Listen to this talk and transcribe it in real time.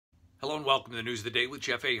Hello and welcome to the News of the Day with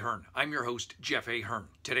Jeff Ahern. I'm your host, Jeff Ahern.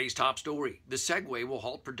 Today's top story, the Segway will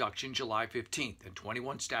halt production July 15th and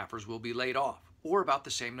 21 staffers will be laid off, or about the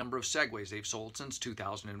same number of Segways they've sold since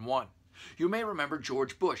 2001. You may remember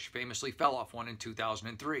George Bush famously fell off one in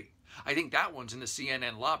 2003. I think that one's in the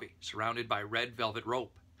CNN lobby, surrounded by red velvet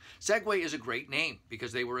rope. Segway is a great name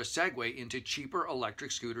because they were a segue into cheaper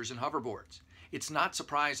electric scooters and hoverboards. It's not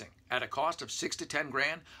surprising. At a cost of $6 to $10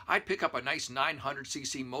 grand, I'd pick up a nice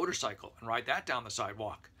 900cc motorcycle and ride that down the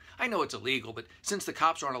sidewalk. I know it's illegal, but since the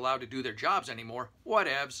cops aren't allowed to do their jobs anymore,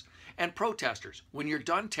 whatevs. And protesters, when you're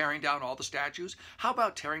done tearing down all the statues, how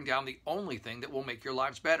about tearing down the only thing that will make your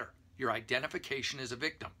lives better? Your identification as a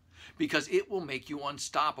victim. Because it will make you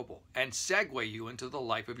unstoppable and segue you into the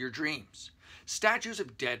life of your dreams. Statues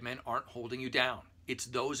of dead men aren't holding you down. It's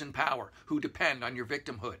those in power who depend on your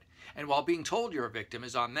victimhood. And while being told you're a victim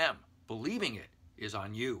is on them, believing it is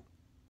on you.